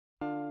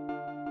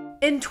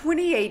In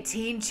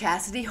 2018,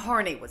 Chastity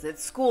Harney was at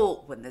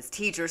school when this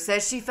teacher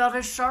says she felt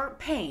a sharp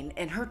pain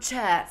in her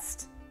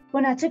chest.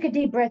 When I took a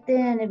deep breath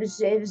in, it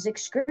was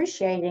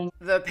excruciating.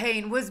 The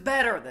pain was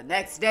better the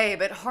next day,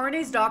 but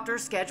Harney's doctor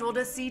scheduled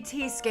a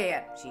CT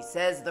scan. She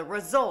says the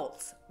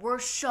results were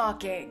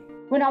shocking.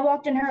 When I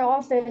walked in her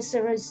office,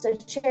 there was a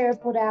chair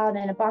pulled out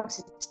and a box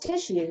of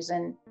tissues,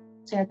 and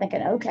so I'm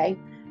thinking, okay.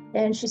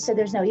 And she said,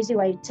 there's no easy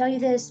way to tell you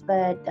this,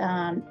 but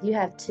you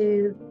have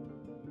two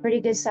pretty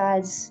good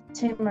sized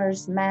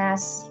tumors,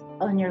 mass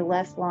on your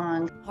left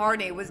lung.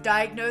 Harney was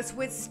diagnosed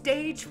with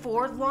stage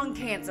 4 lung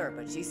cancer,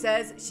 but she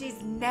says she's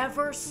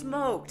never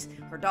smoked.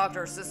 Her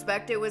doctors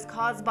suspect it was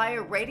caused by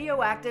a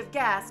radioactive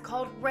gas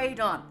called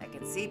radon that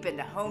can seep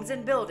into homes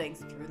and buildings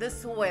through the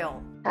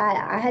soil.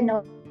 I had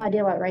no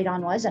idea what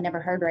radon was. I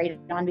never heard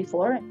radon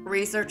before.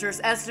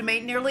 Researchers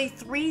estimate nearly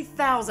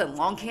 3,000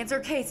 lung cancer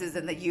cases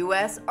in the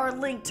U.S. are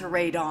linked to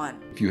radon.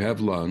 If you have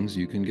lungs,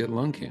 you can get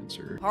lung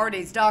cancer.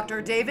 Harney's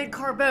Dr. David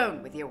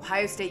Carbone with the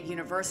Ohio State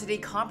University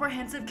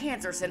Comprehensive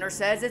Cancer Center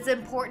says it's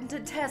important to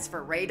test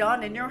for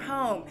radon in your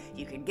home.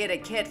 You can get a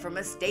kit from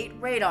a state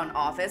radon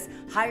office,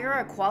 hire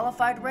a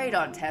qualified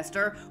radon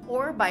tester,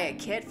 or buy a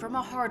kit from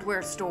a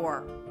hardware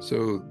store.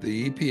 So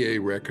the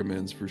EPA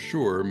recommends for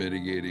sure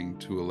mitigating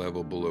to a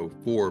level below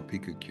 4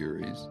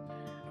 picocuries,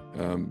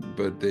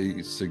 but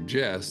they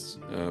suggest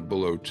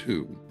below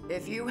 2.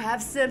 If you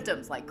have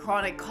symptoms like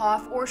chronic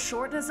cough or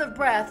shortness of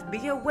breath,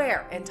 be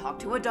aware and talk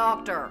to a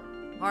doctor.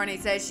 Harney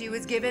says she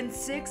was given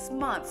 6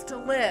 months to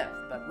live,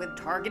 but with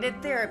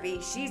targeted therapy,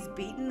 she's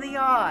beaten the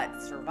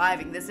odds,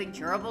 surviving this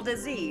incurable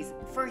disease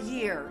for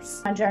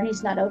years. My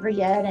journey's not over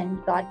yet,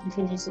 and God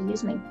continues to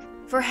use me.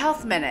 For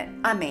Health Minute,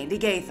 I'm Andy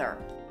Gaither.